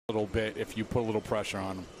little bit if you put a little pressure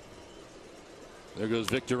on him. There goes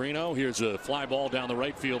Victorino. Here's a fly ball down the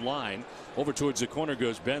right field line. Over towards the corner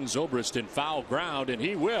goes Ben Zobrist in foul ground, and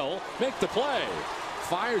he will make the play.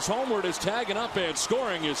 Fires homeward, is tagging up, and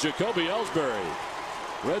scoring is Jacoby Ellsbury.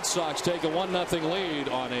 Red Sox take a 1-0 lead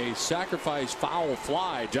on a sacrifice foul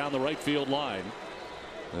fly down the right field line.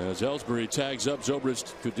 As Ellsbury tags up,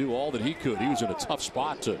 Zobrist could do all that he could. He was in a tough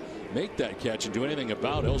spot to make that catch and do anything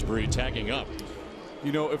about Ellsbury tagging up.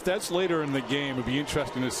 You know, if that's later in the game, it'd be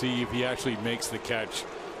interesting to see if he actually makes the catch.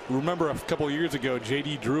 Remember a couple of years ago,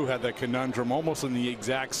 J.D. Drew had that conundrum almost in the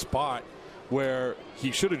exact spot where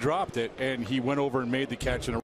he should have dropped it, and he went over and made the catch in a